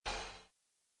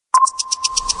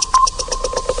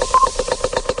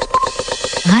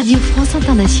Radio France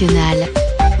Internationale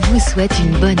vous souhaite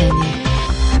une bonne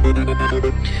année.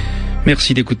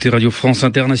 Merci d'écouter Radio France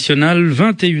Internationale,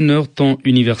 21h temps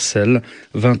universel,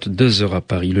 22h à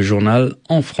Paris, le journal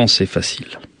en français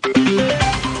facile.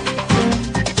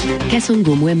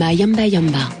 Kasongo Mwema Yamba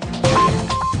Yamba.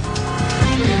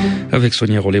 Avec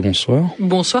Sonia Rollet, bonsoir.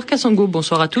 Bonsoir Kasongo,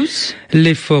 bonsoir à tous.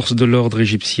 Les forces de l'ordre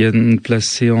égyptiennes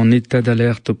placées en état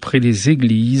d'alerte près des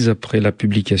églises après la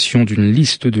publication d'une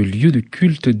liste de lieux de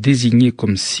culte désignés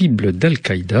comme cible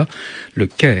d'Al-Qaïda. Le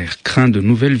Caire craint de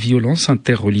nouvelles violences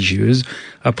interreligieuses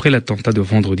après l'attentat de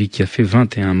vendredi qui a fait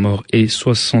 21 morts et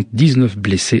 79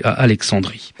 blessés à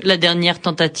Alexandrie. La dernière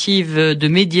tentative de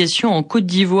médiation en Côte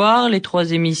d'Ivoire, les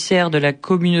trois émissaires de la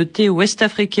communauté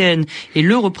ouest-africaine et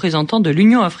le représentant de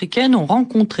l'Union africaine ont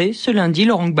rencontré ce lundi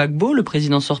Laurent Gbagbo, le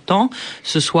président sortant.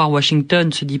 Ce soir,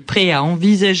 Washington se dit prêt à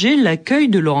envisager l'accueil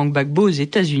de Laurent Gbagbo aux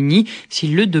États-Unis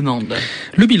s'il le demande.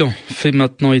 Le bilan fait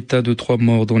maintenant état de 3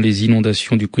 morts dans les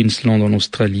inondations du Queensland en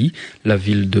Australie. La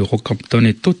ville de Rockhampton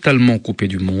est totalement coupée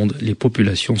du monde. Les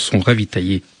populations sont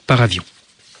ravitaillées par avion.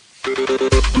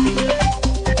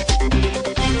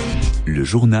 Le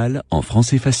journal en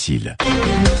français facile.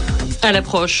 À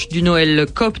l'approche du Noël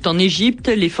copte en Égypte,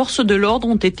 les forces de l'ordre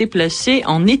ont été placées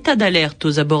en état d'alerte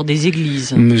aux abords des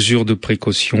églises. Mesure de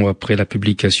précaution après la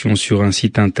publication sur un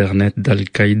site internet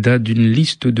d'Al-Qaïda d'une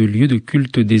liste de lieux de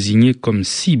culte désignés comme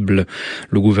cibles.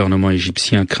 Le gouvernement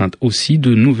égyptien craint aussi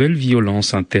de nouvelles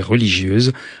violences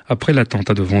interreligieuses après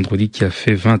l'attentat de vendredi qui a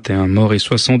fait 21 morts et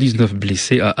 79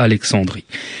 blessés à Alexandrie.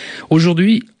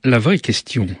 Aujourd'hui, la vraie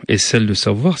question est celle de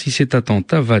savoir si cet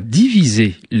attentat va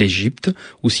diviser l'Égypte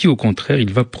ou si au contraire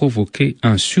il va provoquer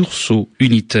un sursaut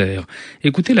unitaire.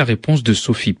 Écoutez la réponse de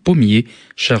Sophie Pommier,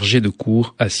 chargée de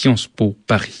cours à Sciences Po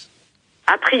Paris.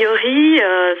 A priori,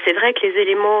 c'est vrai que les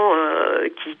éléments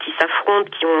qui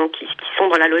s'affrontent, qui sont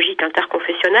dans la logique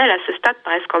interconfessionnelle, à ce stade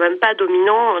paraissent quand même pas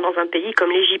dominants dans un pays comme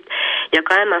l'Égypte. Il y a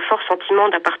quand même un fort sentiment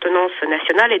d'appartenance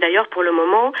nationale et d'ailleurs pour le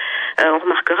moment, on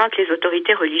remarquera que les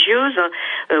autorités religieuses,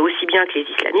 aussi bien que les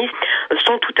islamistes,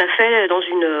 sont tout à fait dans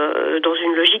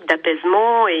une logique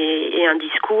d'apaisement et un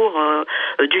discours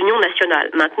d'union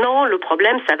nationale. Maintenant, le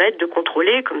problème, ça va être de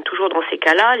contrôler, comme toujours dans ces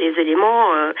cas-là, les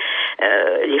éléments,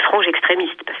 les franges extrémistes.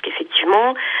 Parce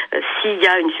qu'effectivement, s'il y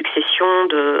a une succession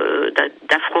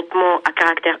d'affrontements à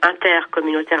caractère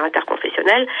intercommunautaire,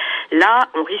 interconfessionnel, là,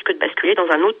 on risque de basculer dans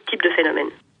un autre type de phénomène.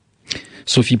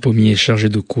 Sophie Pommier, chargée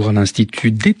de cours à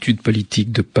l'Institut d'études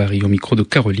politiques de Paris, au micro de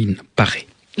Caroline Paré.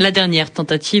 La dernière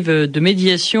tentative de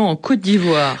médiation en Côte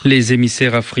d'Ivoire. Les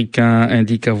émissaires africains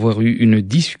indiquent avoir eu une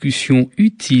discussion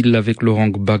utile avec Laurent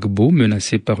Gbagbo,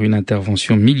 menacé par une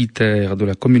intervention militaire de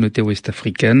la communauté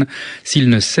ouest-africaine s'il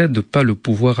ne cède pas le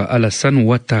pouvoir à Alassane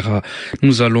Ouattara.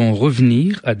 Nous allons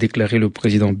revenir, a déclaré le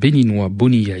président béninois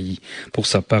Boni Yayi. Pour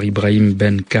sa part, Ibrahim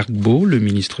Ben Kargbo, le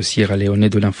ministre sierra-léonais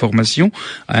de l'information,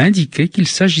 a indiqué qu'il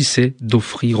s'agissait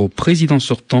d'offrir au président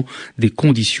sortant des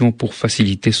conditions pour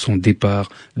faciliter son départ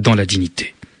dans la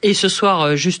dignité. Et ce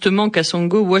soir, justement,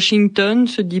 Kasongo, Washington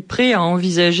se dit prêt à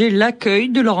envisager l'accueil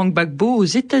de Laurent Gbagbo aux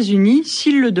États-Unis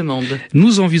s'il le demande.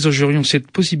 Nous envisagerions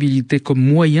cette possibilité comme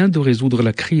moyen de résoudre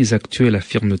la crise actuelle,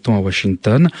 affirme-t-on à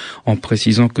Washington, en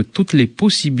précisant que toutes les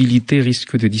possibilités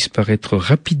risquent de disparaître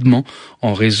rapidement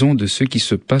en raison de ce qui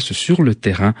se passe sur le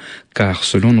terrain, car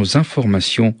selon nos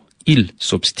informations, il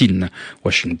s'obstine.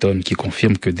 Washington qui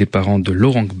confirme que des parents de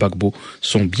Laurent Gbagbo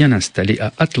sont bien installés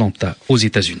à Atlanta, aux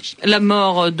États-Unis. La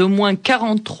mort d'au moins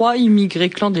 43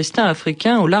 immigrés clandestins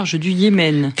africains au large du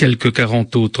Yémen. Quelques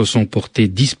 40 autres sont portés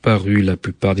disparus. La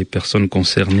plupart des personnes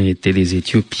concernées étaient des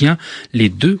Éthiopiens. Les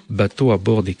 2 bateaux à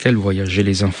bord desquels voyageaient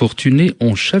les infortunés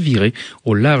ont chaviré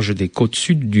au large des côtes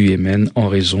sud du Yémen en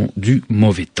raison du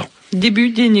mauvais temps. Début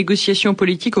des négociations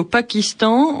politiques au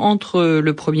Pakistan entre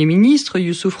le Premier ministre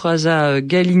Youssouf Raza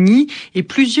Ghani et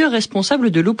plusieurs responsables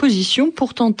de l'opposition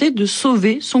pour tenter de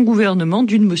sauver son gouvernement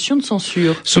d'une motion de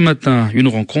censure. Ce matin, une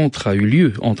rencontre a eu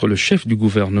lieu entre le chef du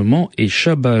gouvernement et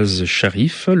Shahbaz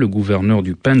Sharif, le gouverneur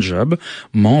du Pendjab,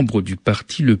 membre du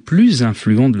parti le plus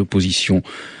influent de l'opposition.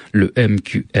 Le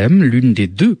MQM, l'une des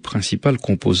 2 principales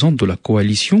composantes de la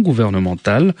coalition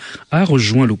gouvernementale, a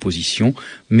rejoint l'opposition,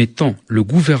 mettant le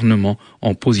gouvernement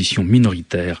en position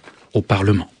minoritaire au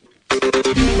Parlement.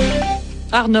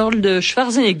 Arnold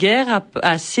Schwarzenegger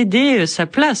a cédé sa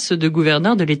place de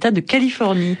gouverneur de l'État de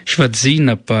Californie. Schwarzenegger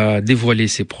n'a pas dévoilé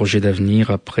ses projets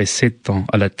d'avenir après 7 ans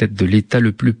à la tête de l'État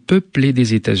le plus peuplé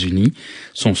des États-Unis.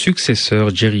 Son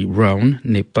successeur, Jerry Brown,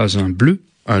 n'est pas un bleu,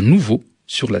 un nouveau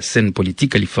sur la scène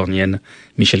politique californienne.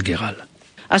 Michel Guéral.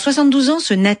 À 72 ans,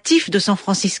 ce natif de San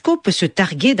Francisco peut se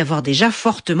targuer d'avoir déjà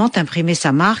fortement imprimé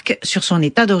sa marque sur son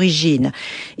état d'origine.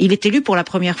 Il est élu pour la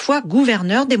première fois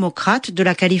gouverneur démocrate de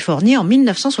la Californie en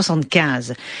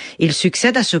 1975. Il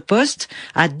succède à ce poste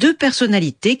à deux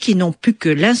personnalités qui n'ont pu que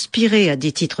l'inspirer à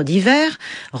des titres divers,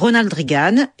 Ronald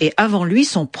Reagan et avant lui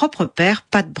son propre père,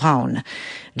 Pat Brown.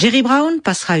 Jerry Brown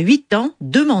passera 8 ans,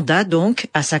 2 mandats donc,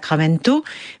 à Sacramento,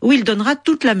 où il donnera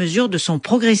toute la mesure de son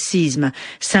progressisme,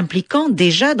 s'impliquant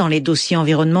déjà dans les dossiers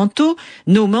environnementaux,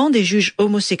 nommant des juges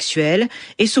homosexuels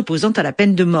et s'opposant à la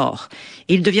peine de mort.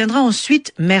 Il deviendra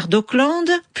ensuite maire d'Oakland,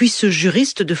 puis ce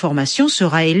juriste de formation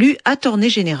sera élu attorney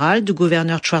général du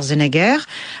gouverneur Schwarzenegger,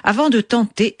 avant de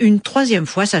tenter une 3e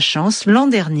fois sa chance l'an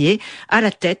dernier à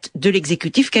la tête de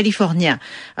l'exécutif californien.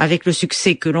 Avec le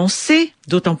succès que l'on sait,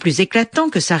 d'autant plus éclatant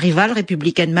que sa rivale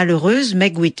républicaine malheureuse,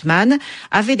 Meg Whitman,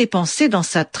 avait dépensé dans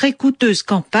sa très coûteuse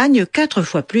campagne 4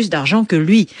 fois plus d'argent que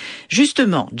lui.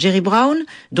 Justement, Jerry Brown,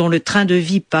 dont le train de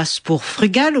vie passe pour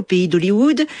frugal au pays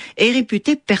d'Hollywood, est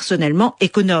réputé personnellement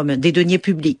économe des deniers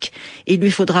publics. Il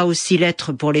lui faudra aussi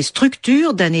l'être pour les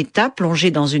structures d'un État plongé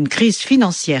dans une crise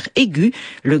financière aiguë,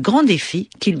 le grand défi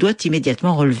qu'il doit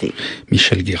immédiatement relever.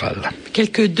 Michel Guéral.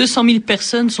 Quelques 200 000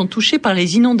 personnes sont touchées par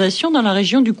les inondations dans la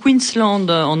région du Queensland,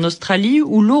 en Australie,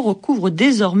 où l'eau recouvre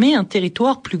désormais un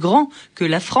territoire plus grand que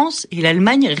la France et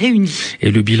l'Allemagne réunies.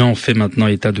 Et le bilan fait maintenant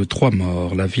état de 3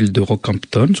 morts. La ville de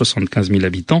Rockhampton, 75 000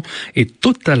 habitants, est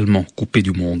totalement coupée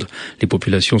du monde. Les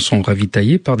populations sont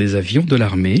ravitaillées par des avions de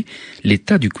l'armée.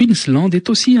 L'État du Queensland est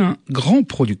aussi un grand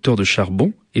producteur de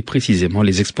charbon et précisément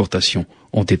les exportations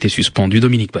ont été suspendues.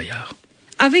 Dominique Bayard.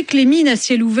 Avec les mines à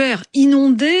ciel ouvert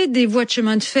inondées, des voies de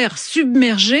chemin de fer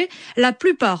submergées, la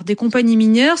plupart des compagnies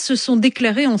minières se sont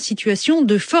déclarées en situation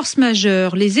de force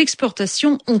majeure. Les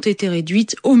exportations ont été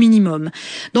réduites au minimum.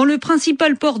 Dans le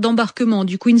principal port d'embarquement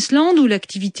du Queensland, où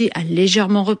l'activité a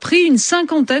légèrement repris, une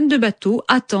 50aine de bateaux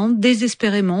attendent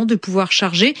désespérément de pouvoir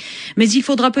charger. Mais il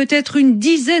faudra peut-être une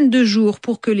dizaine de jours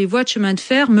pour que les voies de chemin de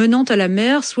fer menant à la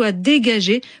mer soient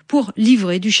dégagées pour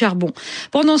livrer du charbon.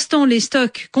 Pendant ce temps, les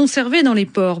stocks conservés dans les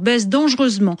ports baisse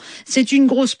dangereusement. C'est une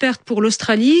grosse perte pour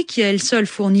l'Australie, qui à elle seule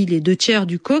fournit les 2/3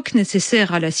 du coke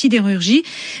nécessaire à la sidérurgie,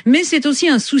 mais c'est aussi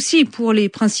un souci pour les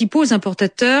principaux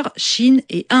importateurs, Chine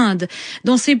et Inde.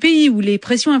 Dans ces pays où les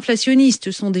pressions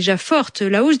inflationnistes sont déjà fortes,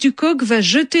 la hausse du coke va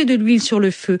jeter de l'huile sur le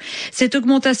feu. Cette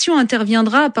augmentation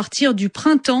interviendra à partir du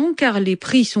printemps, car les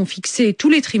prix sont fixés tous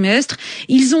les trimestres.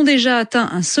 Ils ont déjà atteint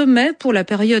un sommet pour la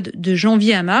période de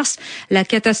janvier à mars. La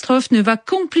catastrophe ne va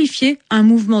qu'amplifier un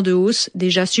mouvement de hausse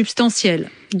déjà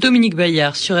substantiel. Dominique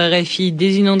Bayard sur RFI.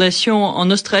 Des inondations en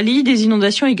Australie, des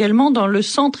inondations également dans le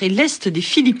centre et l'est des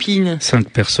Philippines. 5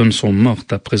 personnes sont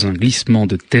mortes après un glissement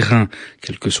de terrain.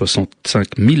 Quelques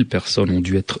 65 000 personnes ont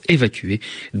dû être évacuées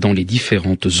dans les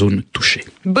différentes zones touchées.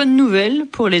 Bonne nouvelle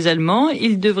pour les Allemands,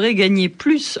 ils devraient gagner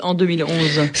plus en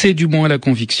 2011. C'est du moins la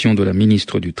conviction de la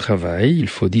ministre du Travail. Il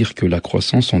faut dire que la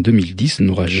croissance en 2010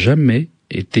 n'aura jamais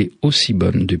été aussi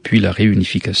bonne depuis la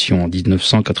réunification en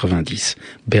 1990.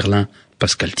 Berlin,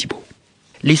 Pascal Thibault.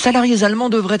 Les salariés allemands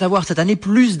devraient avoir cette année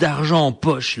plus d'argent en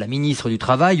poche. La ministre du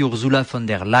Travail, Ursula von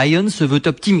der Leyen, se veut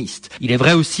optimiste. Il est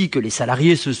vrai aussi que les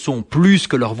salariés se sont, plus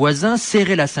que leurs voisins,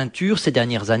 serré la ceinture ces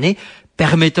dernières années,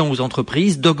 permettant aux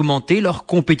entreprises d'augmenter leur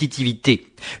compétitivité.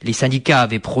 Les syndicats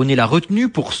avaient prôné la retenue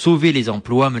pour sauver les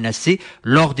emplois menacés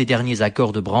lors des derniers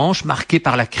accords de branche marqués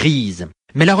par la crise.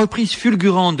 Mais la reprise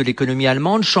fulgurante de l'économie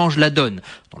allemande change la donne.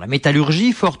 Dans la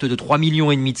métallurgie, forte de 3,5 millions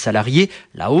de salariés,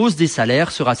 la hausse des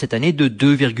salaires sera cette année de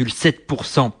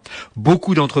 2,7%.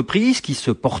 Beaucoup d'entreprises qui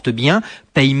se portent bien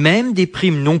payent même des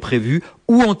primes non prévues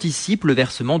ou anticipent le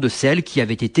versement de celles qui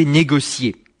avaient été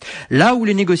négociées. Là où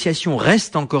les négociations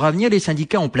restent encore à venir, les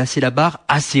syndicats ont placé la barre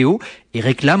assez haut et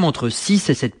réclament entre 6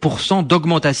 et 7%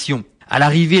 d'augmentation. À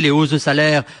l'arrivée, les hausses de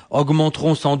salaire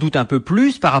augmenteront sans doute un peu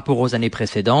plus par rapport aux années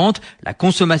précédentes. La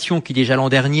consommation qui déjà l'an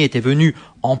dernier était venue,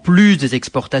 en plus des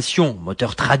exportations,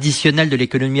 moteur traditionnel de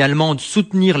l'économie allemande,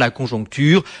 soutenir la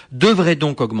conjoncture, devrait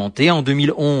donc augmenter en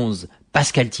 2011.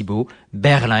 Pascal Thibault,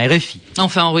 Berlin, RFI.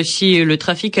 Enfin, en Russie, le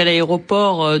trafic à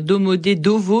l'aéroport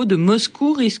Domodédovo de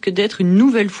Moscou risque d'être une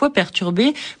nouvelle fois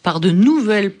perturbé par de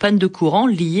nouvelles pannes de courant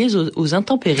liées aux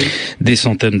intempéries. Des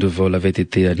centaines de vols avaient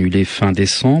été annulés fin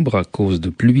décembre à cause de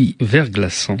pluies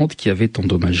verglaçantes qui avaient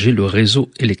endommagé le réseau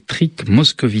électrique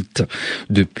moscovite.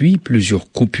 Depuis,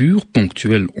 plusieurs coupures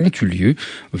ponctuelles ont eu lieu.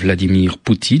 Vladimir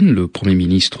Poutine, le Premier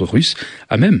ministre russe,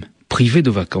 a même privé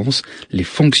de vacances les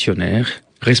fonctionnaires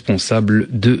responsable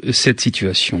de cette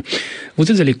situation.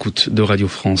 Vous êtes à l'écoute de Radio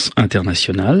France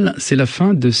Internationale. C'est la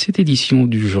fin de cette édition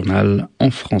du journal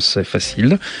en français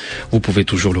facile. Vous pouvez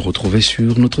toujours le retrouver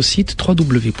sur notre site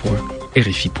www.rfi.fr.